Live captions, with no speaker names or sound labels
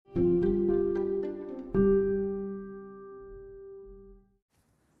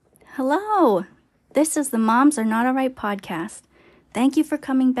Hello, this is the Moms Are Not Alright podcast. Thank you for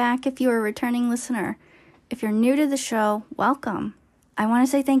coming back if you're a returning listener. If you're new to the show, welcome. I want to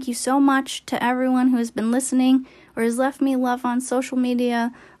say thank you so much to everyone who has been listening or has left me love on social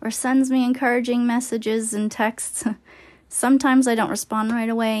media or sends me encouraging messages and texts. Sometimes I don't respond right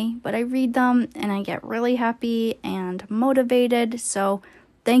away, but I read them and I get really happy and motivated, so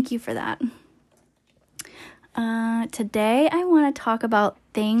thank you for that. Today I want to talk about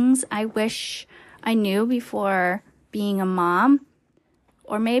things I wish I knew before being a mom,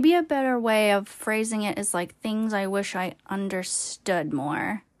 or maybe a better way of phrasing it is like things I wish I understood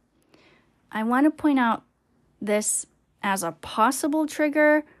more. I want to point out this as a possible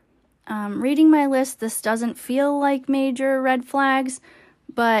trigger. Reading my list, this doesn't feel like major red flags,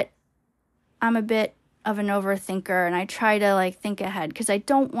 but I'm a bit of an overthinker and I try to think ahead because I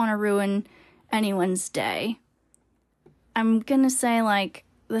don't want to ruin anyone's day. I'm going to say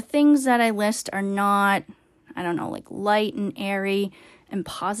the things that I list are not, light and airy and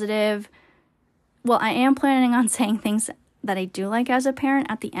positive. Well, I am planning on saying things that I do like as a parent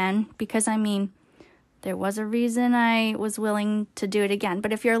at the end because, there was a reason I was willing to do it again.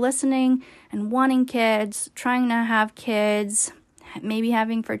 But if you're listening and wanting kids, trying to have kids, maybe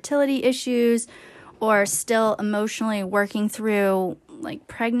having fertility issues, or still emotionally working through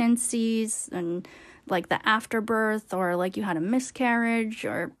pregnancies and the afterbirth, or you had a miscarriage,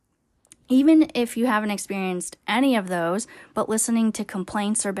 or even if you haven't experienced any of those, but listening to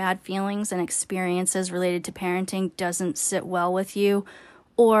complaints or bad feelings and experiences related to parenting doesn't sit well with you,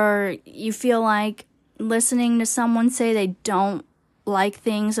 or you feel like listening to someone say they don't like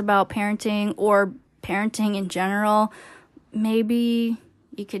things about parenting or parenting in general, maybe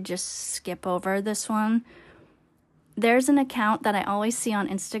you could just skip over this one. There's an account that I always see on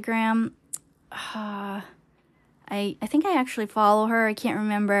Instagram. I think I actually follow her. I can't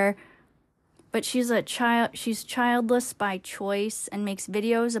remember. But she's childless by choice and makes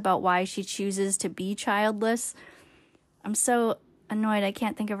videos about why she chooses to be childless. I'm so annoyed I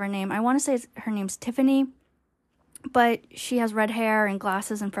can't think of her name. I want to say her name's Tiffany, but she has red hair and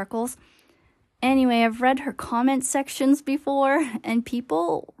glasses and freckles. Anyway, I've read her comment sections before, and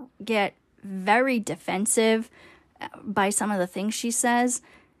people get very defensive by some of the things she says.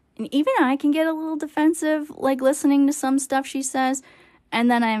 And even I can get a little defensive, listening to some stuff she says. And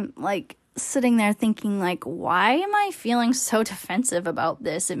then I'm, sitting there thinking, why am I feeling so defensive about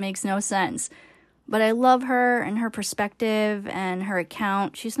this? It makes no sense. But I love her and her perspective and her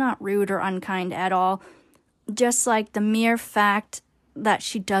account. She's not rude or unkind at all. Just the mere fact that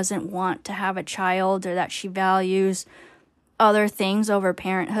she doesn't want to have a child or that she values other things over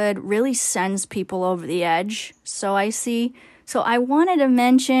parenthood really sends people over the edge. So I wanted to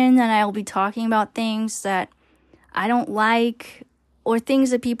mention that I'll be talking about things that I don't like, or things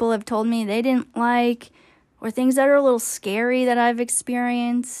that people have told me they didn't like, or things that are a little scary that I've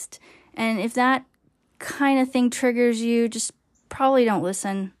experienced. And if that kind of thing triggers you, just probably don't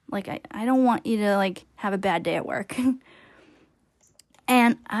listen. I don't want you to have a bad day at work.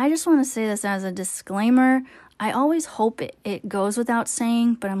 And I just want to say this as a disclaimer. I always hope it goes without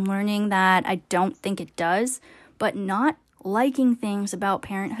saying, but I'm learning that I don't think it does. But not liking things about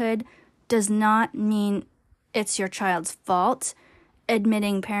parenthood does not mean it's your child's fault.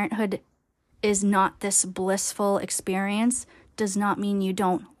 Admitting parenthood is not this blissful experience does not mean you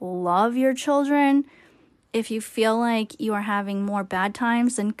don't love your children. If you feel like you are having more bad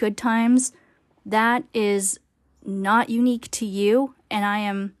times than good times, that is not unique to you, and I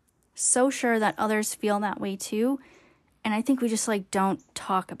am so sure that others feel that way too. And I think we just don't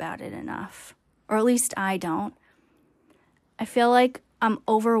talk about it enough, or at least I don't. I feel like I'm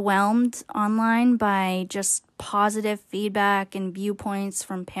overwhelmed online by just positive feedback and viewpoints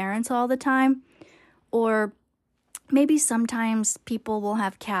from parents all the time. Or maybe sometimes people will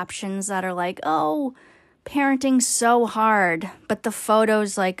have captions that are oh, parenting's so hard, but the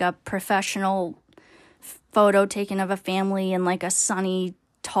photo's a professional photo taken of a family in a sunny,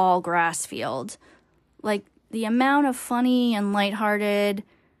 tall grass field. The amount of funny and lighthearted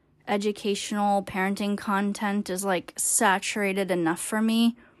educational parenting content is saturated enough for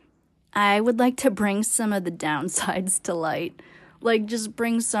me. I would like to bring some of the downsides to light. Just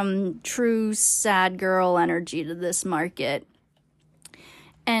bring some true sad girl energy to this market.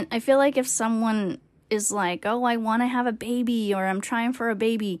 And I feel like if someone is oh, I want to have a baby, or I'm trying for a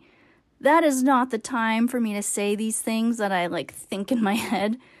baby, that is not the time for me to say these things that I think in my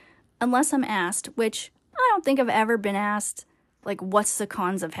head, unless I'm asked, which I don't think I've ever been asked, what's the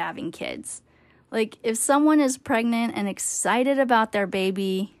cons of having kids? If someone is pregnant and excited about their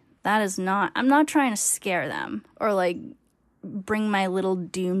baby, that is not, I'm not trying to scare them or bring my little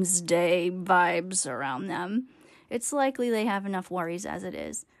doomsday vibes around them. It's likely they have enough worries as it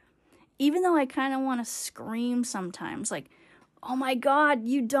is. Even though I kind of want to scream sometimes, like, oh my God,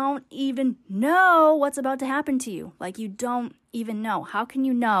 you don't even know what's about to happen to you. Like, you don't even know. How can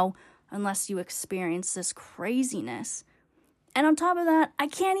you know unless you experience this craziness? And on top of that, I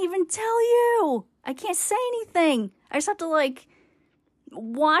can't even tell you. I can't say anything. I just have to, like,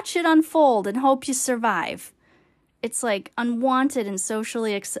 watch it unfold and hope you survive. It's, like, unwanted and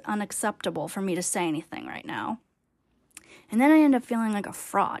socially unacceptable for me to say anything right now. And then I end up feeling like a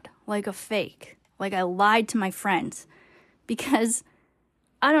fraud, like a fake, like I lied to my friends. Because,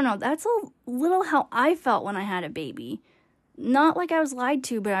 I don't know, that's a little how I felt when I had a baby. Not like I was lied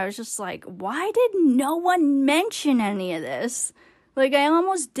to, but I was just like, why did no one mention any of this? Like, I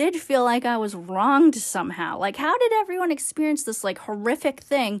almost did feel like I was wronged somehow. Like, how did everyone experience this, like, horrific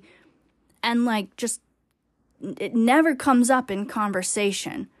thing and, like, just, it never comes up in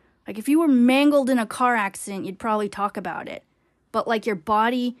conversation? Like, if you were mangled in a car accident, you'd probably talk about it. But, like, your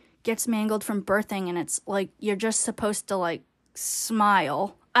body gets mangled from birthing and it's, like, you're just supposed to, like,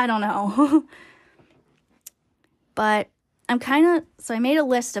 smile. I don't know. But so I made a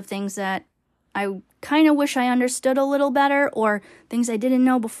list of things that I kind of wish I understood a little better or things I didn't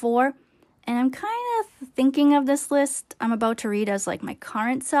know before. And I'm kind of thinking of this list I'm about to read as, like, my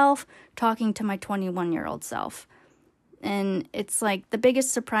current self talking to my 21-year-old self. And it's, like, the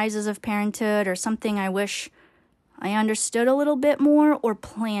biggest surprises of parenthood or something I wish I understood a little bit more or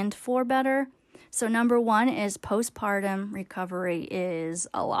planned for better. So number 1 is postpartum recovery is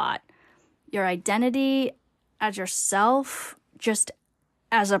a lot. Your identity as yourself, just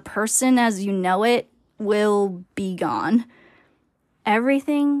as a person as you know it, will be gone.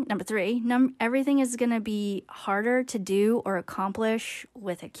 Number 3, everything is going to be harder to do or accomplish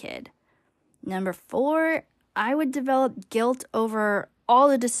with a kid. Number 4, I would develop guilt over all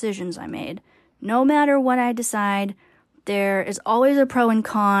the decisions I made. No matter what I decide, there is always a pro and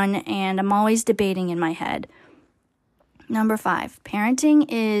con, and I'm always debating in my head. Number 5, parenting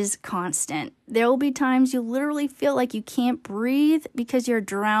is constant. There will be times you literally feel like you can't breathe because you're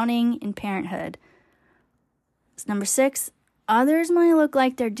drowning in parenthood. Number 6, others might look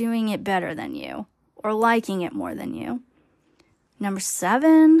like they're doing it better than you or liking it more than you. Number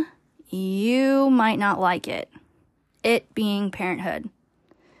 7, you might not like it. It being parenthood.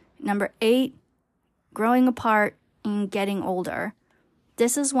 Number 8, growing apart and getting older.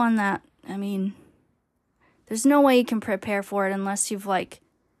 This is one that, there's no way you can prepare for it unless you've, like,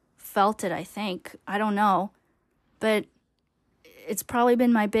 felt it, I think. I don't know. But it's probably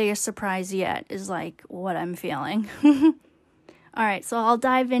been my biggest surprise yet, is, like, what I'm feeling. All right, so I'll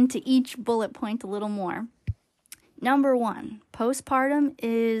dive into each bullet point a little more. Number 1, postpartum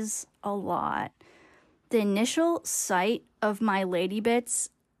is a lot. The initial sight of my lady bits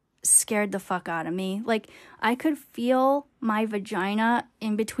scared the fuck out of me. Like, I could feel my vagina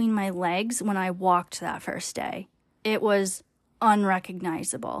in between my legs when I walked that first day. It was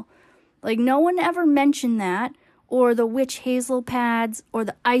unrecognizable. Like, no one ever mentioned that, or the witch hazel pads, or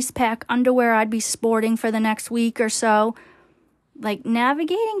the ice pack underwear I'd be sporting for the next week or so. Like,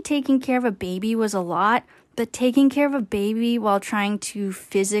 navigating taking care of a baby was a lot, but taking care of a baby while trying to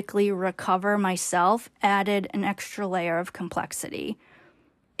physically recover myself added an extra layer of complexity.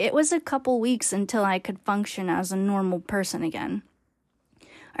 It was a couple weeks until I could function as a normal person again.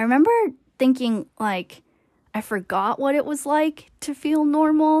 I remember thinking, like, I forgot what it was like to feel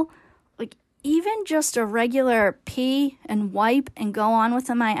normal. Like, even just a regular pee and wipe and go on with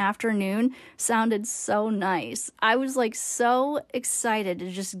my afternoon sounded so nice. I was, like, so excited to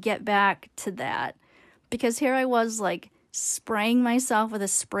just get back to that. Because here I was, like, spraying myself with a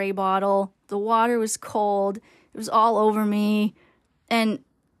spray bottle. The water was cold. It was all over me. And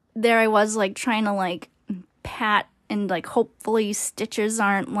there I was, like, trying to, like, pat and, like, hopefully stitches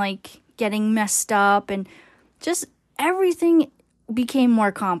aren't, like, getting messed up. And just everything became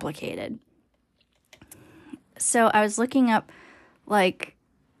more complicated. So I was looking up, like,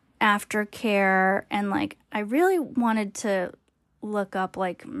 aftercare, and, like, I really wanted to look up,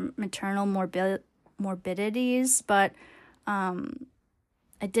 like, maternal morbidities, but I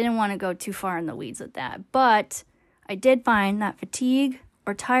didn't want to go too far in the weeds with that. But I did find that fatigue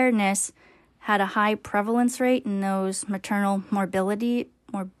or tiredness had a high prevalence rate in those maternal morbidities.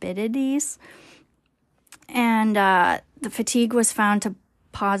 And the fatigue was found to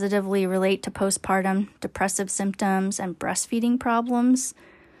positively relate to postpartum depressive symptoms and breastfeeding problems.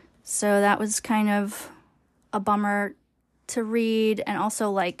 So that was kind of a bummer to read. And also,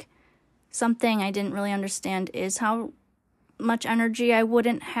 like, something I didn't really understand is how much energy I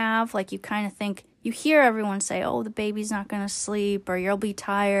wouldn't have. Like, you kind of think you hear everyone say, oh, the baby's not going to sleep, or you'll be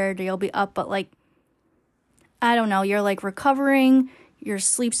tired, or you'll be up, but like, I don't know, you're like recovering, your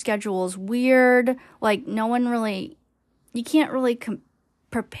sleep schedule is weird, like no one really, you can't really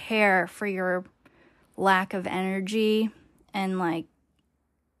prepare for your lack of energy, and like,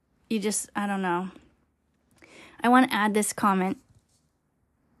 you just, I don't know. I want to add this comment.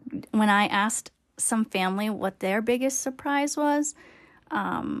 When I asked some family what their biggest surprise was,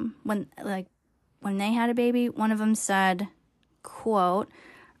 when they had a baby, one of them said, quote,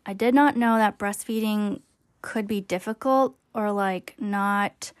 I did not know that breastfeeding could be difficult or like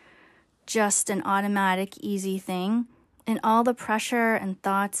not just an automatic easy thing, and all the pressure and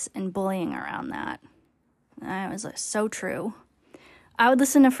thoughts and bullying around that. That was so true. I would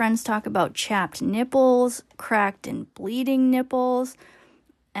listen to friends talk about chapped nipples, cracked and bleeding nipples,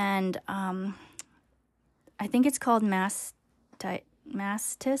 and I think it's called mastis.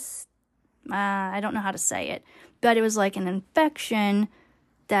 I don't know how to say it, but it was like an infection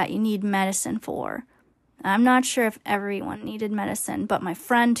that you need medicine for. I'm not sure if everyone needed medicine, but my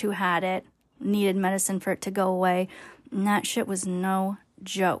friend who had it needed medicine for it to go away, and that shit was no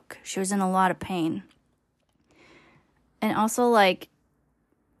joke. She was in a lot of pain. And also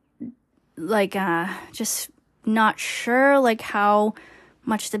just not sure like how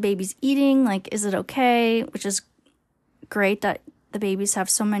much the baby's eating, like is it okay, which is great that the babies have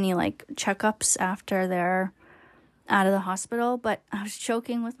so many like checkups after they're out of the hospital. But I was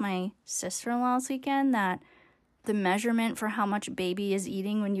joking with my sister-in-law this weekend that the measurement for how much baby is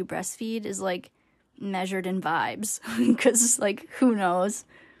eating when you breastfeed is like measured in vibes, because like who knows.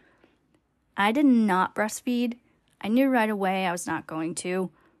 I did not breastfeed. I knew right away I was not going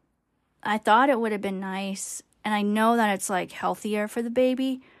to. I thought it would have been nice, and I know that it's like healthier for the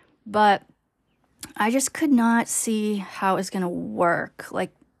baby, but I just could not see how it's going to work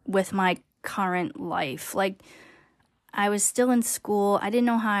like with my current life. Like I was still in school. I didn't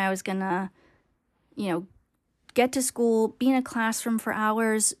know how I was going to, get to school, be in a classroom for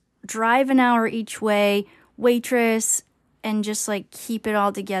hours, drive an hour each way, waitress, and just like keep it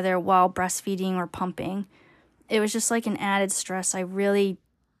all together while breastfeeding or pumping. It was just like an added stress. I really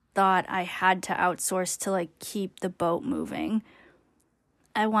thought I had to outsource to like keep the boat moving.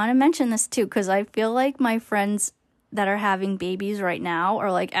 I want to mention this too, because I feel like my friends that are having babies right now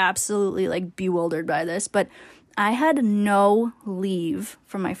are like absolutely like bewildered by this, but I had no leave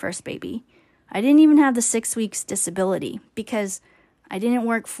from my first baby. I didn't even have the 6 weeks disability because I didn't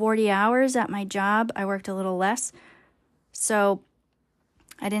work 40 hours at my job. I worked a little less. So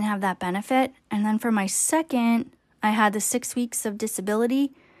I didn't have that benefit. And then for my second, I had the 6 weeks of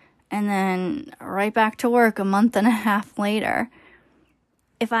disability and then right back to work a month and a half later.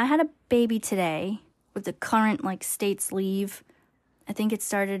 If I had a baby today with the current like state's leave, I think it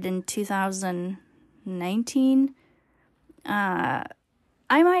started in 2019,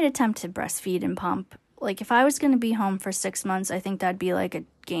 I might attempt to breastfeed and pump. Like if I was going to be home for 6 months, I think that'd be like a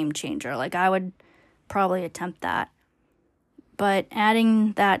game changer. Like I would probably attempt that. But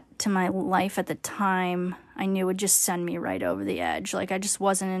adding that to my life at the time, I knew would just send me right over the edge. Like I just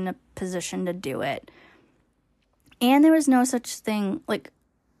wasn't in a position to do it. And there was no such thing, like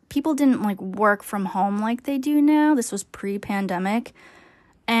people didn't like work from home like they do now. This was pre-pandemic.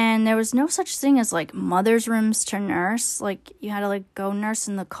 And there was no such thing as like mother's rooms to nurse. Like you had to like go nurse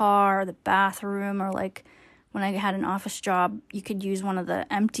in the car or the bathroom, or like when I had an office job, you could use one of the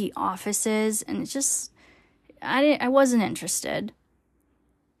empty offices, and it's just I wasn't interested.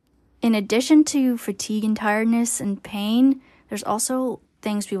 In addition to fatigue and tiredness and pain, there's also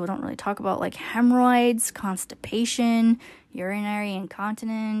things people don't really talk about, like hemorrhoids, constipation, urinary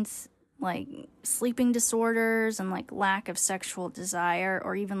incontinence, like sleeping disorders, and like lack of sexual desire,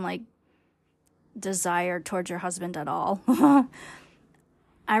 or even like desire towards your husband at all.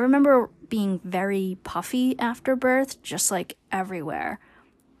 I remember being very puffy after birth, just like everywhere.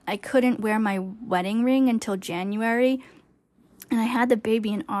 I couldn't wear my wedding ring until January, and I had the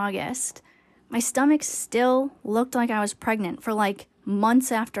baby in August. My stomach still looked like I was pregnant for like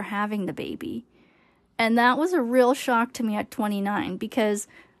months after having the baby. And that was a real shock to me at 29, because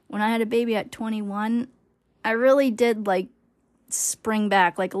when I had a baby at 21, I really did like spring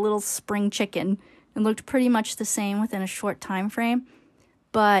back like a little spring chicken and looked pretty much the same within a short time frame.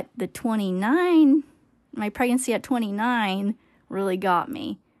 But my pregnancy at 29 really got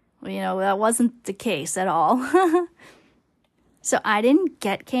me. That wasn't the case at all. So I didn't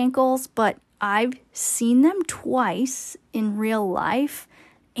get cankles, but I've seen them twice in real life.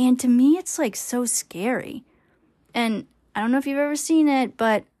 And to me, it's like so scary. And I don't know if you've ever seen it,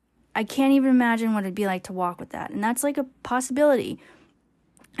 but I can't even imagine what it'd be like to walk with that. And that's like a possibility.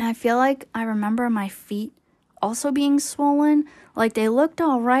 And I feel like I remember my feet also being swollen. Like they looked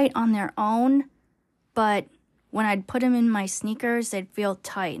all right on their own, but when I'd put them in my sneakers, they'd feel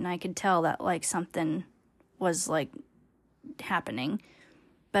tight, and I could tell that like something was like happening.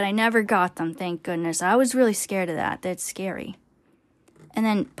 But I never got them, thank goodness. I was really scared of that. That's scary. And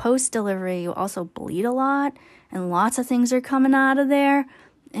then post-delivery, you also bleed a lot, and lots of things are coming out of there.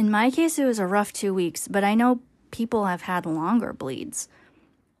 In my case, it was a rough 2 weeks, but I know people have had longer bleeds.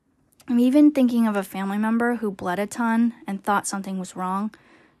 I'm even thinking of a family member who bled a ton and thought something was wrong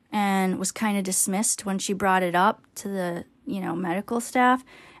and was kind of dismissed when she brought it up to the, medical staff.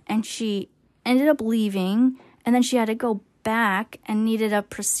 And she ended up leaving, and then she had to go back and needed a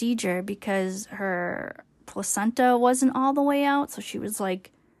procedure because her placenta wasn't all the way out, so she was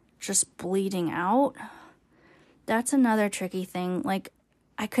like just bleeding out. That's another tricky thing. Like,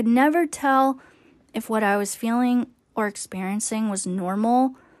 I could never tell if what I was feeling or experiencing was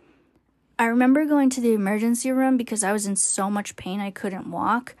normal. I remember going to the emergency room because I was in so much pain I couldn't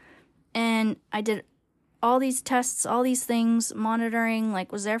walk, and I did all these tests, all these things, monitoring,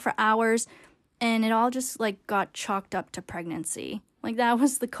 like was there for hours, and it all just like got chalked up to pregnancy. Like that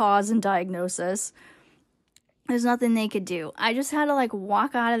was the cause and diagnosis. There's nothing they could do. I just had to like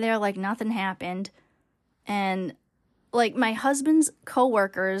walk out of there like nothing happened. And like my husband's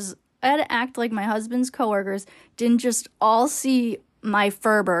coworkers, I had to act like my husband's coworkers didn't just all see my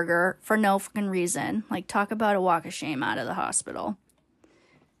fur burger for no fucking reason. Like, talk about a walk of shame out of the hospital.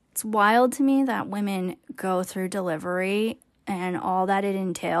 It's wild to me that women go through delivery and all that it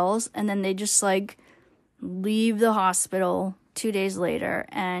entails, and then they just like leave the hospital 2 days later,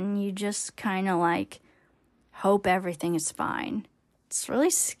 and you just kind of like hope everything is fine. It's really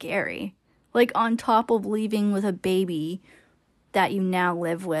scary. Like, on top of leaving with a baby that you now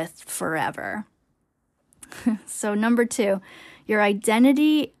live with forever. So, number 2, your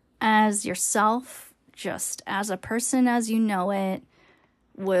identity as yourself, just as a person as you know it,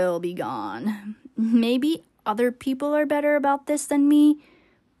 will be gone. Maybe other people are better about this than me,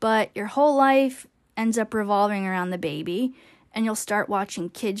 but your whole life ends up revolving around the baby, and you'll start watching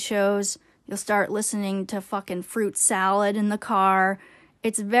kid shows, you'll start listening to fucking fruit salad in the car.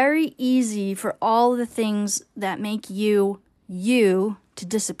 It's very easy for all the things that make you to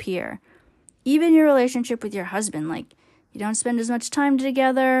disappear. Even your relationship with your husband, like, you don't spend as much time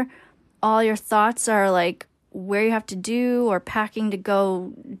together, all your thoughts are like where you have to do or packing to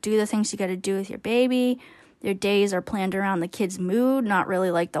go do the things you got to do with your baby. Your days are planned around the kid's mood, not really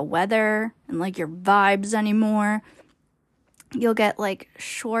like the weather and like your vibes anymore. You'll get like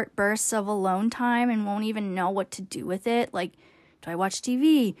short bursts of alone time and won't even know what to do with it. Like, do I watch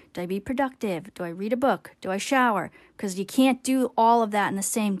TV? Do I be productive? Do I read a book? Do I shower? Because you can't do all of that in the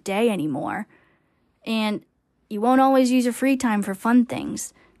same day anymore. And you won't always use your free time for fun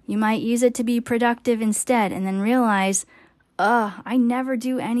things. You might use it to be productive instead, and then realize, I never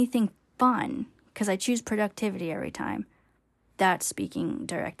do anything fun because I choose productivity every time. That's speaking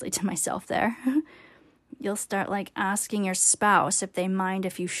directly to myself there. You'll start like asking your spouse if they mind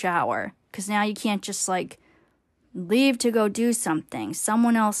if you shower, because now you can't just like leave to go do something.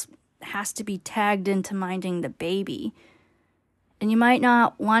 Someone else has to be tagged into minding the baby. And you might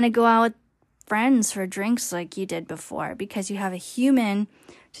not want to go out with friends for drinks like you did before because you have a human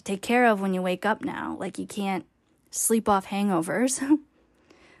to take care of when you wake up now. Like, you can't sleep off hangovers.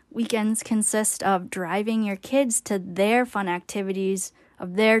 Weekends consist of driving your kids to their fun activities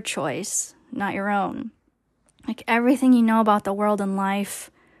of their choice, not your own. Like, everything you know about the world and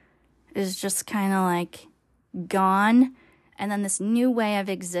life is just kind of like gone, and then this new way of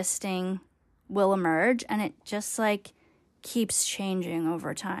existing will emerge, and it just like keeps changing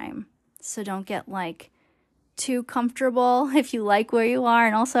over time. So don't get like too comfortable if you like where you are,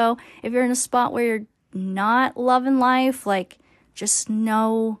 and also if you're in a spot where you're not loving life, like, just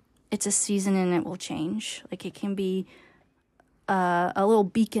know it's a season and it will change. Like, it can be a little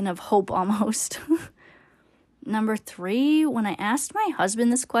beacon of hope almost. Number 3, when I asked my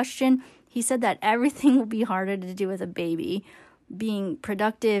husband this question, he said that everything will be harder to do with a baby. Being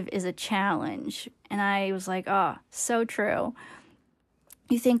productive is a challenge. And I was like, so true.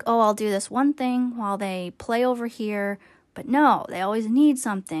 You think, I'll do this one thing while they play over here. But no, they always need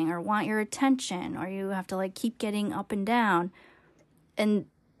something or want your attention, or you have to like keep getting up and down. And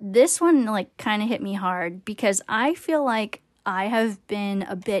this one like kind of hit me hard because I feel like I have been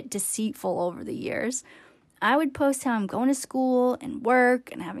a bit deceitful over the years. I would post how I'm going to school and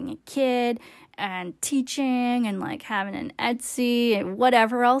work and having a kid and teaching and like having an Etsy and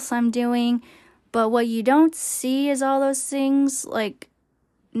whatever else I'm doing. But what you don't see is all those things, like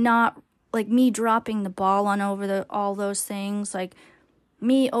not like me dropping the ball on all those things, like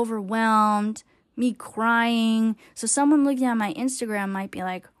me overwhelmed, me crying. So someone looking at my Instagram might be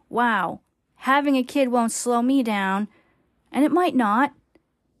like, wow, having a kid won't slow me down. And it might not.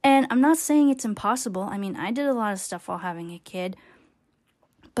 And I'm not saying it's impossible. I mean, I did a lot of stuff while having a kid.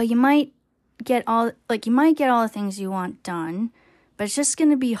 But you might get all the things you want done, but it's just going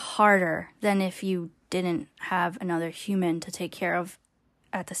to be harder than if you didn't have another human to take care of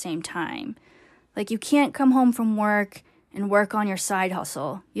at the same time. Like, you can't come home from work and work on your side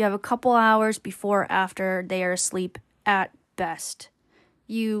hustle. You have a couple hours before or after they are asleep at best.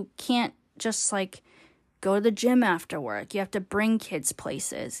 You can't just like go to the gym after work. You have to bring kids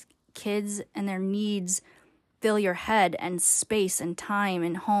places. Kids and their needs fill your head and space and time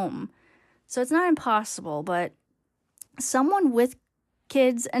and home. So it's not impossible, but someone with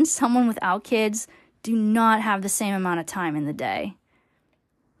kids and someone without kids do not have the same amount of time in the day.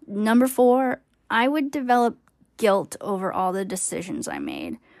 Number 4, I would develop guilt over all the decisions I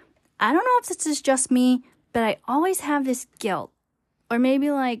made. I don't know if this is just me, but I always have this guilt, or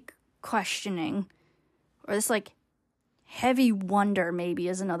maybe like questioning, or this like heavy wonder, maybe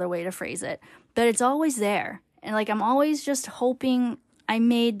is another way to phrase it. But it's always there. And like, I'm always just hoping I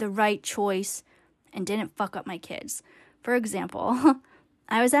made the right choice and didn't fuck up my kids. For example,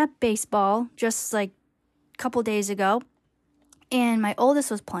 I was at baseball just like a couple days ago, and my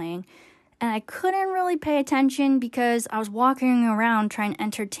oldest was playing, and I couldn't really pay attention because I was walking around trying to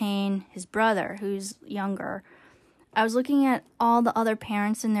entertain his brother, who's younger. I was looking at all the other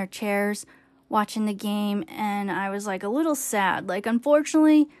parents in their chairs watching the game, and I was like a little sad. Like,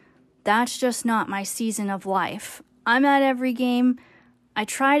 unfortunately, that's just not my season of life. I'm at every game. I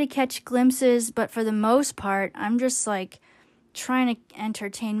try to catch glimpses, but for the most part, I'm just like trying to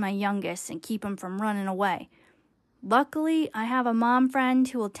entertain my youngest and keep him from running away. Luckily, I have a mom friend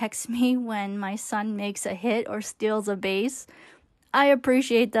who will text me when my son makes a hit or steals a base. I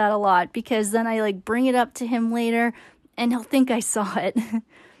appreciate that a lot because then I like bring it up to him later and he'll think I saw it.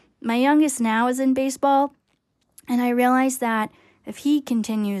 My youngest now is in baseball, and I realize that if he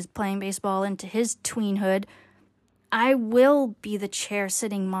continues playing baseball into his tweenhood, I will be the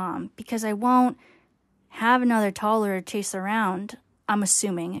chair-sitting mom because I won't have another toddler to chase around. I'm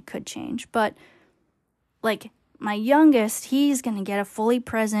assuming it could change. But, like, my youngest, he's going to get a fully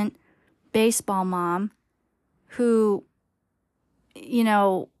present baseball mom who, you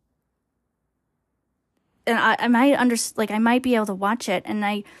know, and I might be able to watch it, and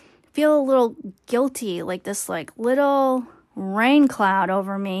I feel a little guilty, like this like little rain cloud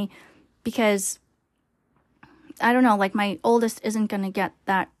over me, because I don't know, like my oldest isn't going to get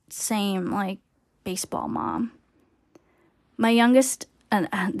that same like baseball mom. My youngest, and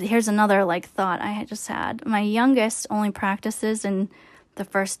here's another like thought I had just had. My youngest only practices in the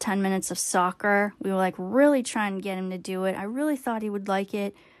first 10 minutes of soccer. We were like really trying to get him to do it. I really thought he would like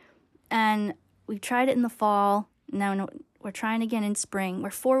it. And we tried it in the fall. Now we're trying again in spring. We're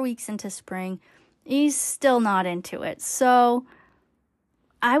 4 weeks into spring. He's still not into it. So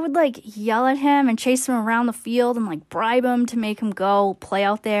I would like yell at him and chase him around the field and like bribe him to make him go play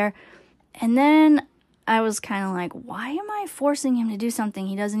out there. And then I was kind of like, why am I forcing him to do something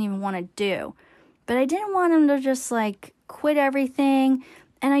he doesn't even want to do? But I didn't want him to just like quit everything.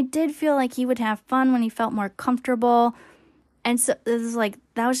 And I did feel like he would have fun when he felt more comfortable. And so this is like,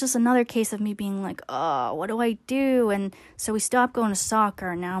 that was just another case of me being like, oh, what do I do? And so we stopped going to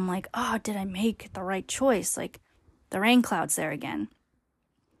soccer. And now I'm like, oh, did I make the right choice? Like, the rain cloud's there again.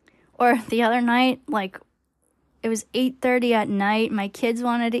 Or the other night, like, it was 8:30 at night. My kids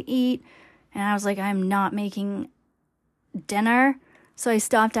wanted to eat. And I was like, I'm not making dinner. So I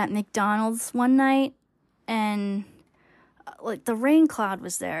stopped at McDonald's one night. And, like, the rain cloud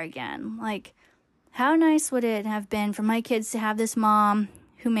was there again. Like, how nice would it have been for my kids to have this mom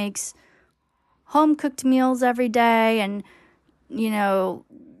who makes home-cooked meals every day and, you know,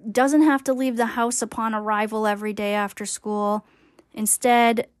 doesn't have to leave the house upon arrival every day after school.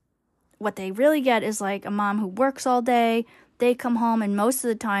 Instead, what they really get is, like, a mom who works all day. They come home, and most of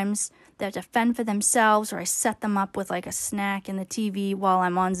the times they have to fend for themselves, or I set them up with, like, a snack and the TV while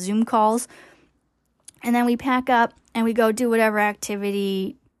I'm on Zoom calls. And then we pack up, and we go do whatever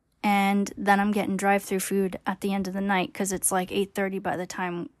activity, and then I'm getting drive-through food at the end of the night because it's like 8:30 by the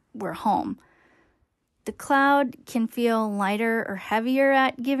time we're home. The cloud can feel lighter or heavier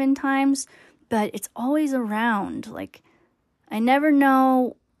at given times, but it's always around. Like, I never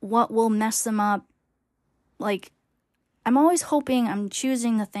know what will mess them up. Like, I'm always hoping I'm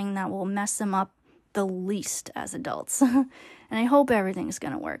choosing the thing that will mess them up the least as adults. And I hope everything's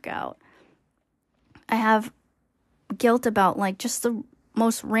going to work out. I have guilt about, like, just the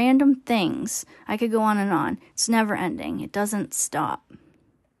most random things. I could go on and on. It's never ending. It doesn't stop.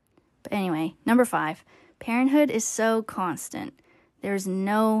 Anyway, number 5. Parenthood is so constant. There's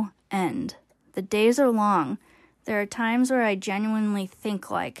no end. The days are long. There are times where I genuinely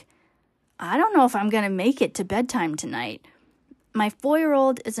think like, I don't know if I'm going to make it to bedtime tonight. My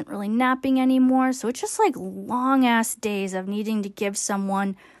 4-year-old isn't really napping anymore, so it's just like long-ass days of needing to give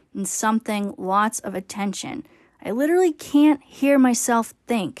someone and something lots of attention. I literally can't hear myself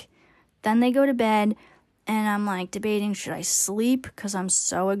think. Then they go to bed, and I'm like debating, should I sleep because I'm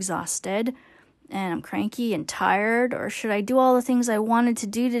so exhausted and I'm cranky and tired, or should I do all the things I wanted to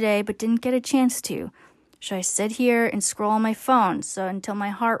do today but didn't get a chance to? Should I sit here and scroll on my phone until my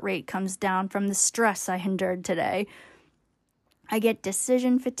heart rate comes down from the stress I endured today? I get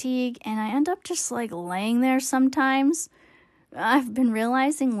decision fatigue, and I end up just like laying there sometimes. I've been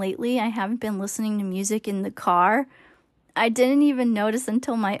realizing lately I haven't been listening to music in the car. I didn't even notice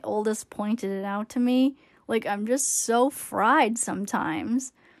until my oldest pointed it out to me. Like, I'm just so fried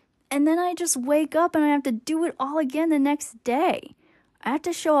sometimes. And then I just wake up and I have to do it all again the next day. I have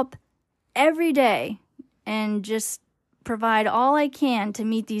to show up every day and just provide all I can to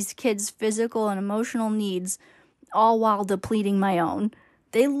meet these kids' physical and emotional needs, all while depleting my own.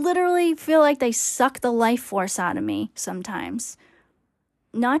 They literally feel like they suck the life force out of me sometimes.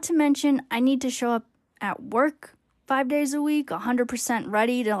 Not to mention, I need to show up at work 5 days a week, 100%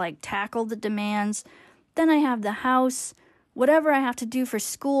 ready to like tackle the demands. Then I have the house, whatever I have to do for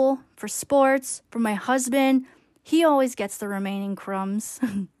school, for sports, for my husband. He always gets the remaining crumbs.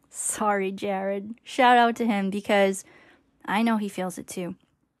 Sorry, Jared. Shout out to him because I know he feels it too.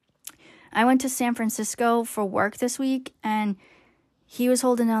 I went to San Francisco for work this week, and he was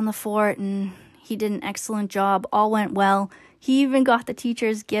holding down the fort, and he did an excellent job. All went well. He even got the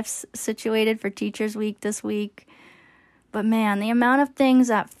teachers' gifts situated for Teachers Week this week. But man, the amount of things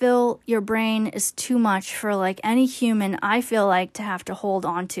that fill your brain is too much for like any human, I feel like, to have to hold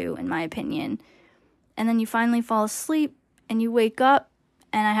on to, in my opinion. And then you finally fall asleep, and you wake up,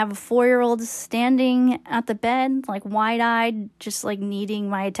 and I have a 4-year-old standing at the bed, like wide-eyed, just like needing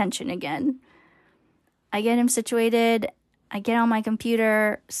my attention again. I get him situated. I get on my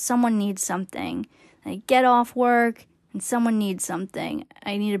computer. Someone needs something. I get off work, and someone needs something.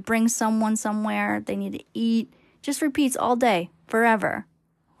 I need to bring someone somewhere. They need to eat. Just repeats all day, forever.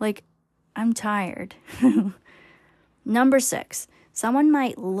 Like, I'm tired. Number 6. Someone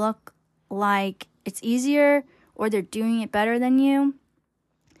might look like it's easier or they're doing it better than you.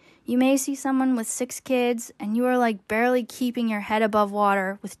 You may see someone with 6 kids and you are like barely keeping your head above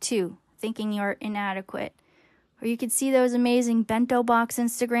water with 2, thinking you're inadequate. Or you could see those amazing bento box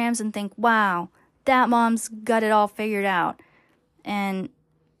Instagrams and think, wow, that mom's got it all figured out. And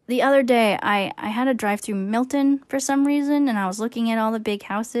the other day, I had to drive through Milton for some reason, and I was looking at all the big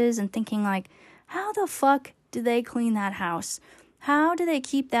houses and thinking like, how the fuck do they clean that house? How do they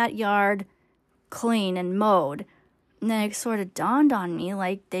keep that yard clean and mowed? And then it sort of dawned on me,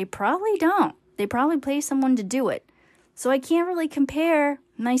 like, they probably don't. They probably pay someone to do it. So I can't really compare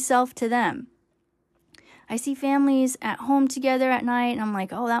myself to them. I see families at home together at night, and I'm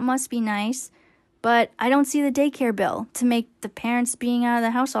like, oh, that must be nice. But I don't see the daycare bill to make the parents being out of the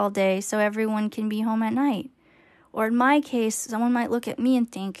house all day so everyone can be home at night. Or in my case, someone might look at me and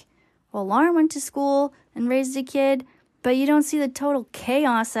think, well, Lauren went to school and raised a kid, but you don't see the total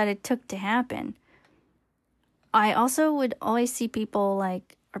chaos that it took to happen. I also would always see people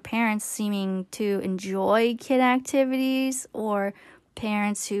like, or parents seeming to enjoy kid activities, or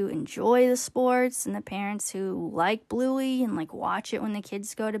parents who enjoy the sports, and the parents who like Bluey and like watch it when the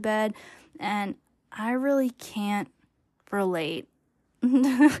kids go to bed. And I really can't relate.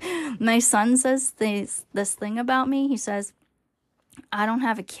 My son says this thing about me. He says, I don't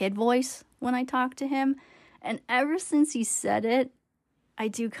have a kid voice when I talk to him. And ever since he said it, I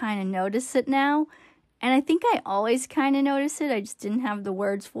do kind of notice it now. And I think I always kind of notice it. I just didn't have the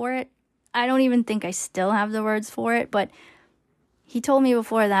words for it. I don't even think I still have the words for it. But he told me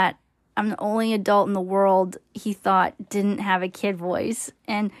before that I'm the only adult in the world he thought didn't have a kid voice.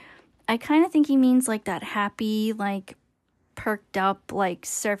 And I kind of think he means like that happy, like perked up, like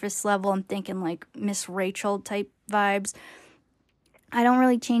surface level. I'm thinking like Miss Rachel type vibes. I don't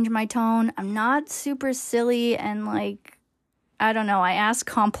really change my tone. I'm not super silly and like, I don't know, I ask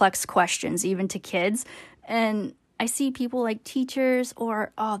complex questions even to kids. And I see people like teachers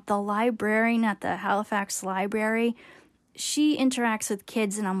or the librarian at the Halifax Library. She interacts with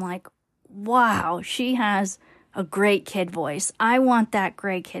kids and I'm like, wow, she has a great kid voice. I want that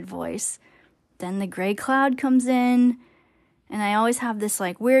great kid voice. Then the gray cloud comes in, and I always have this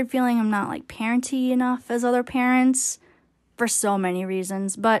like weird feeling I'm not like parenty enough as other parents for so many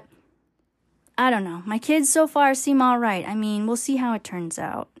reasons. But I don't know. My kids so far seem all right. I mean, we'll see how it turns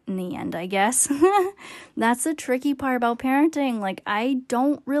out in the end, I guess. That's the tricky part about parenting. Like, I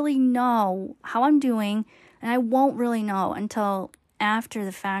don't really know how I'm doing, and I won't really know until after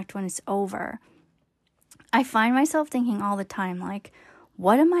the fact when it's over. I find myself thinking all the time, like,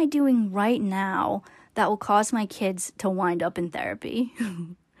 what am I doing right now that will cause my kids to wind up in therapy?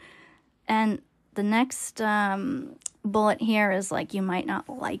 And the next bullet here is like, you might not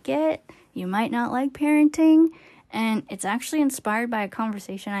like it. You might not like parenting. And it's actually inspired by a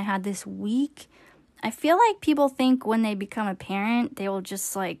conversation I had this week. I feel like people think when they become a parent, they will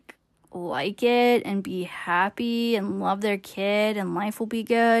just like it and be happy and love their kid and life will be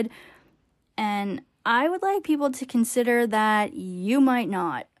good. And I would like people to consider that you might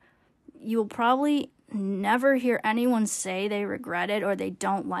not. You will probably never hear anyone say they regret it or they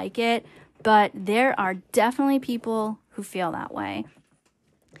don't like it, but there are definitely people who feel that way.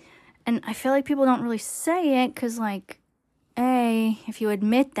 And I feel like people don't really say it because, like, A, if you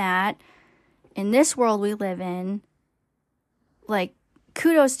admit that in this world we live in, like,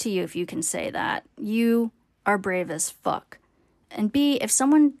 kudos to you if you can say that. You are brave as fuck. And B, if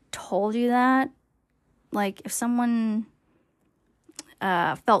someone told you that, like, if someone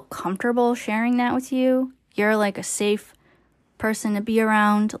felt comfortable sharing that with you, you're, like, a safe person to be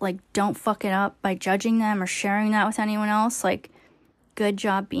around. Like, don't fuck it up by judging them or sharing that with anyone else. Like, good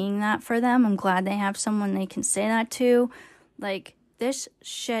job being that for them. I'm glad they have someone they can say that to. Like, this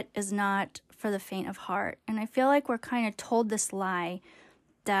shit is not for the faint of heart. And I feel like we're kind of told this lie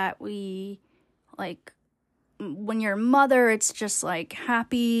that we, like, when you're a mother, it's just, like,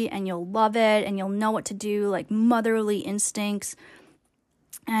 happy and you'll love it and you'll know what to do, like, motherly instincts.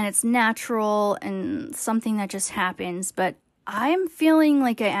 And it's natural and something that just happens. But I'm feeling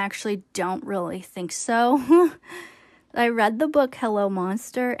like I actually don't really think so. I read the book Hello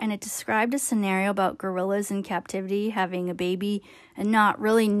Monster, and it described a scenario about gorillas in captivity having a baby and not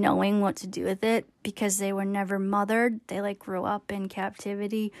really knowing what to do with it because they were never mothered. They, like, grew up in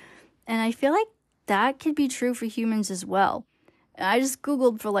captivity. And I feel like that could be true for humans as well. I just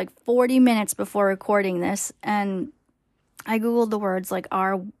Googled for, like, 40 minutes before recording this, and I Googled the words, like,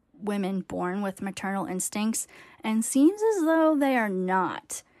 are women born with maternal instincts? And seems as though they are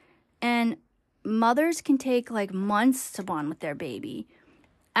not. And mothers can take, like, months to bond with their baby.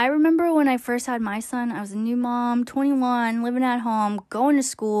 I remember when I first had my son, I was a new mom, 21, living at home, going to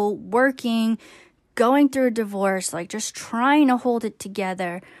school, working, going through a divorce, like, just trying to hold it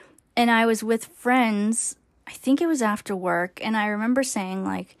together. And I was with friends, I think it was after work, and I remember saying,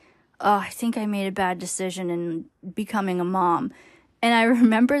 like, oh, I think I made a bad decision in becoming a mom. And I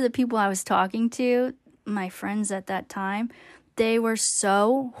remember the people I was talking to, my friends at that time, they were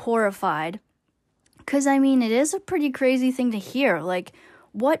so horrified. Because, I mean, it is a pretty crazy thing to hear. Like,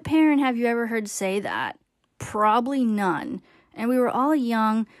 what parent have you ever heard say that? Probably none. And we were all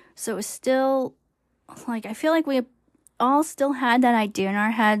young, so it was still, like, I feel like we all still had that idea in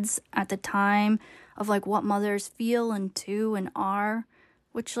our heads at the time of, like, what mothers feel and do and are,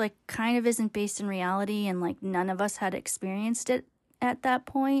 which, like, kind of isn't based in reality, and, like, none of us had experienced it at that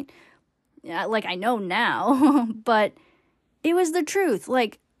point. Like, I know now, but it was the truth.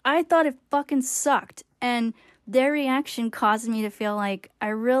 Like, I thought it fucking sucked, and their reaction caused me to feel like I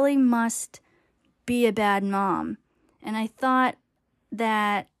really must be a bad mom. And I thought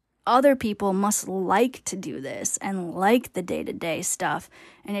that other people must like to do this and like the day-to-day stuff,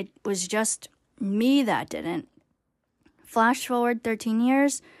 and it was just me that didn't. Flash forward 13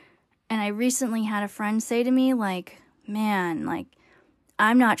 years, and I recently had a friend say to me, like, man, like,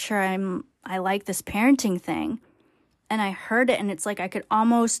 I'm not sure I like this parenting thing. And I heard it, and it's like I could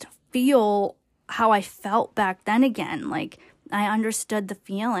almost feel how I felt back then again. Like, I understood the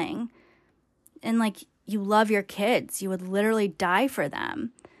feeling. And, like, you love your kids. You would literally die for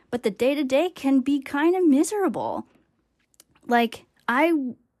them. But the day-to-day can be kind of miserable. Like,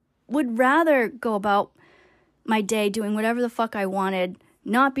 I would rather go about my day doing whatever the fuck I wanted,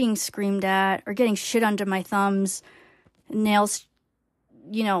 not being screamed at or getting shit under my thumbs, nails,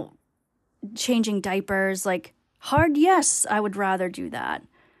 you know, changing diapers, like, hard yes, I would rather do that.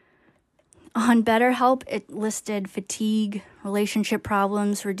 On BetterHelp, it listed fatigue, relationship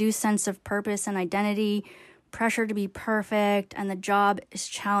problems, reduced sense of purpose and identity, pressure to be perfect, and the job is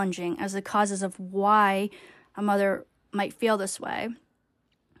challenging as the causes of why a mother might feel this way.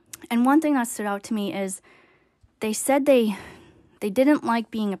 And one thing that stood out to me is they said they didn't like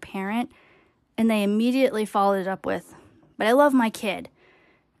being a parent, and they immediately followed it up with, but I love my kid.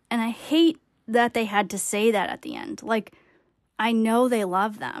 And I hate that they had to say that at the end. Like, I know they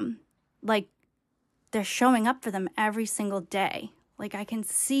love them. Like, they're showing up for them every single day. Like, I can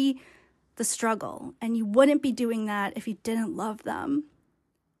see the struggle. And you wouldn't be doing that if you didn't love them.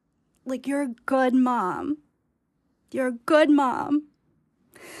 Like, you're a good mom. You're a good mom.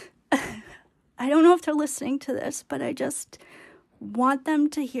 I don't know if they're listening to this, but I just want them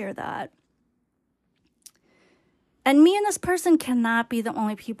to hear that. And me and this person cannot be the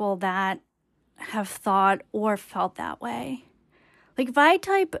only people that have thought or felt that way. Like, if I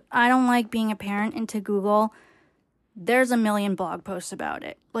type, I don't like being a parent into Google, there's a million blog posts about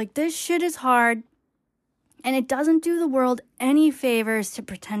it. Like, this shit is hard, and it doesn't do the world any favors to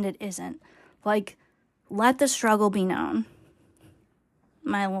pretend it isn't. Like, let the struggle be known.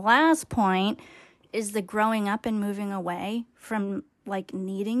 My last point is the growing up and moving away from, like,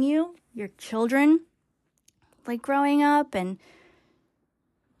 needing you, your children, like, growing up. And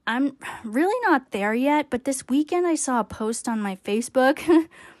I'm really not there yet, but this weekend I saw a post on my Facebook.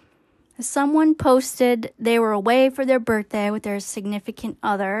 Someone posted they were away for their birthday with their significant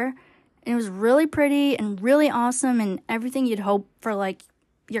other. And it was really pretty and really awesome and everything you'd hope for, like,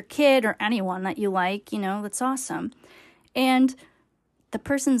 your kid or anyone that you like, you know, that's awesome. And the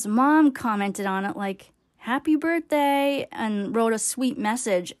person's mom commented on it like, happy birthday, and wrote a sweet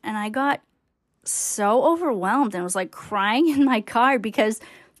message. And I got so overwhelmed and was like crying in my car because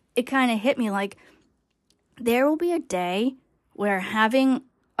it kind of hit me like, there will be a day where having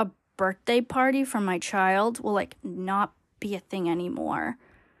a birthday party for my child will, like, not be a thing anymore.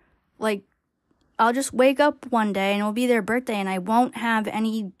 Like, I'll just wake up one day and it'll be their birthday and I won't have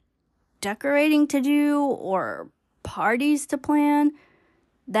any decorating to do or parties to plan.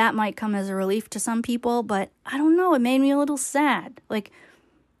 That might come as a relief to some people, but I don't know, it made me a little sad. Like,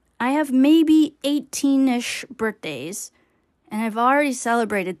 I have maybe 18-ish birthdays, and I've already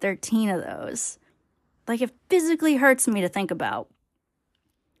celebrated 13 of those. Like, it physically hurts me to think about.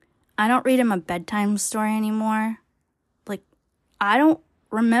 I don't read him a bedtime story anymore. Like, I don't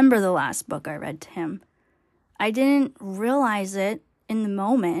remember the last book I read to him. I didn't realize it in the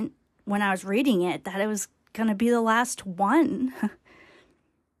moment when I was reading it that it was going to be the last one.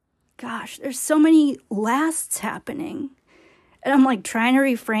 Gosh, there's so many lasts happening. And I'm, like, trying to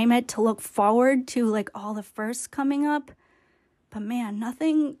reframe it to look forward to, like, all the firsts coming up. But man,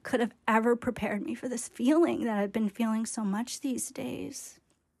 nothing could have ever prepared me for this feeling that I've been feeling so much these days.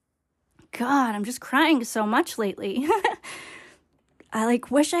 God, I'm just crying so much lately. I, like,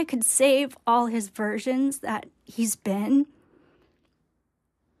 wish I could save all his versions that he's been.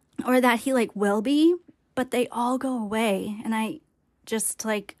 Or that he, like, will be. But they all go away. And I just,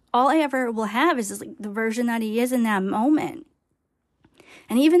 like, all I ever will have is just, like, the version that he is in that moment.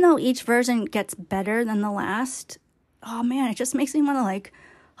 And even though each version gets better than the last, oh man, it just makes me want to, like,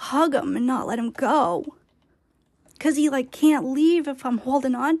 hug him and not let him go. Because he, like, can't leave if I'm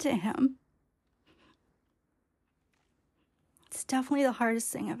holding on to him. It's definitely the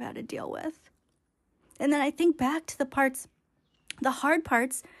hardest thing I've had to deal with. And then I think back to the hard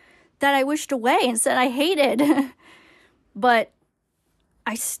parts that I wished away and said I hated. But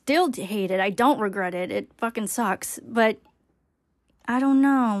I still hate it. I don't regret it. It fucking sucks. But I don't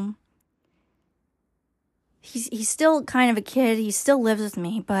know. He's still kind of a kid. He still lives with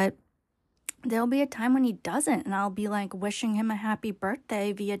me. But there'll be a time when he doesn't. And I'll be, like, wishing him a happy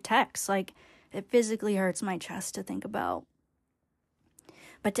birthday via text. Like, it physically hurts my chest to think about.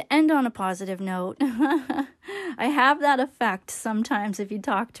 But to end on a positive note, I have that effect sometimes if you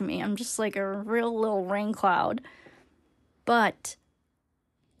talk to me. I'm just like a real little rain cloud. But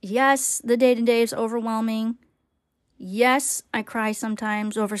yes, the day-to-day is overwhelming. Yes, I cry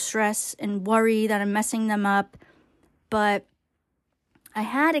sometimes over stress and worry that I'm messing them up. But I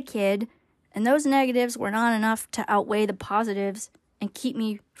had a kid, and those negatives were not enough to outweigh the positives and keep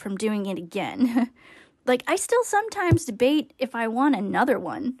me from doing it again. Like, I still sometimes debate if I want another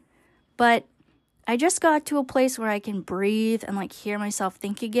one. But I just got to a place where I can breathe and, like, hear myself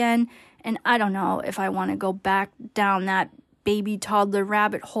think again. And I don't know if I want to go back down that baby toddler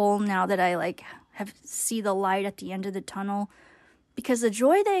rabbit hole now that I, like, see the light at the end of the tunnel. Because the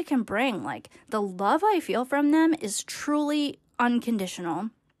joy they can bring, like, the love I feel from them is truly unconditional.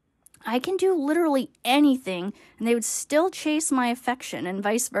 I can do literally anything and they would still chase my affection and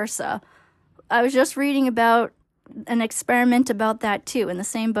vice versa. I was just reading about an experiment about that too in the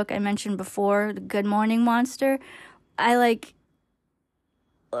same book I mentioned before, The Good Morning Monster. I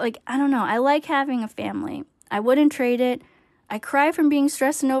don't know, I like having a family. I wouldn't trade it. I cry from being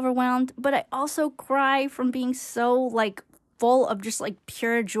stressed and overwhelmed, but I also cry from being so, like, full of just, like,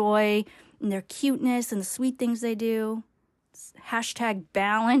 pure joy and their cuteness and the sweet things they do. It's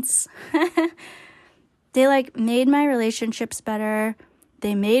 #balance. They, like, made my relationships better.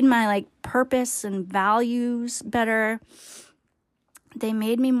 They made my, like, purpose and values better. They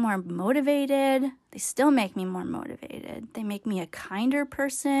made me more motivated. They still make me more motivated. They make me a kinder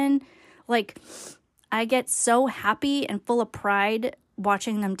person. Like, I get so happy and full of pride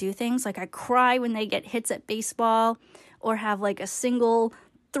watching them do things. Like, I cry when they get hits at baseball or have like a single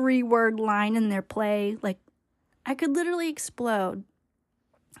 3-word line in their play. Like, I could literally explode.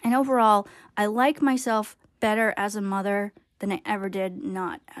 And overall, I like myself better as a mother than I ever did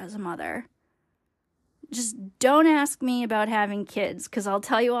not as a mother. Just don't ask me about having kids, because I'll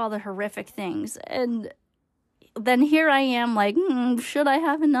tell you all the horrific things. And then here I am like, should I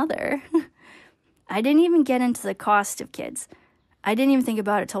have another? I didn't even get into the cost of kids. I didn't even think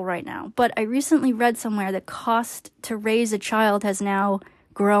about it till right now. But I recently read somewhere the cost to raise a child has now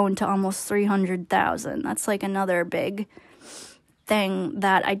grown to almost $300,000. That's like another big thing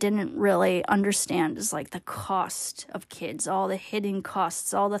that I didn't really understand, is like the cost of kids, all the hidden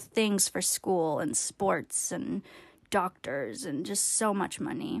costs, all the things for school and sports and doctors and just so much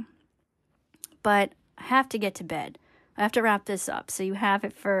money. But I have to get to bed. I have to wrap this up so you have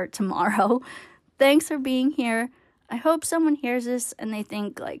it for tomorrow. Thanks for being here. I hope someone hears this and they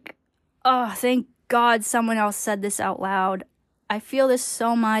think like, oh, thank God someone else said this out loud. I feel this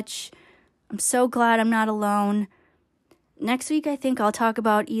so much. I'm so glad I'm not alone. Next week, I think I'll talk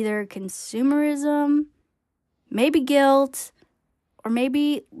about either consumerism, maybe guilt, or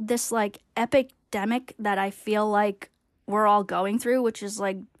maybe this like epidemic that I feel like we're all going through, which is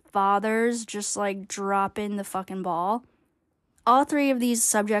like fathers just like dropping the fucking ball. All 3 of these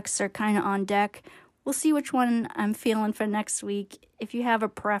subjects are kind of on deck. We'll see which one I'm feeling for next week. If you have a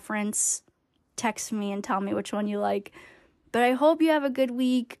preference, text me and tell me which one you like. But I hope you have a good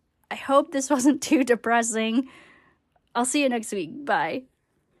week. I hope this wasn't too depressing. I'll see you next week. Bye.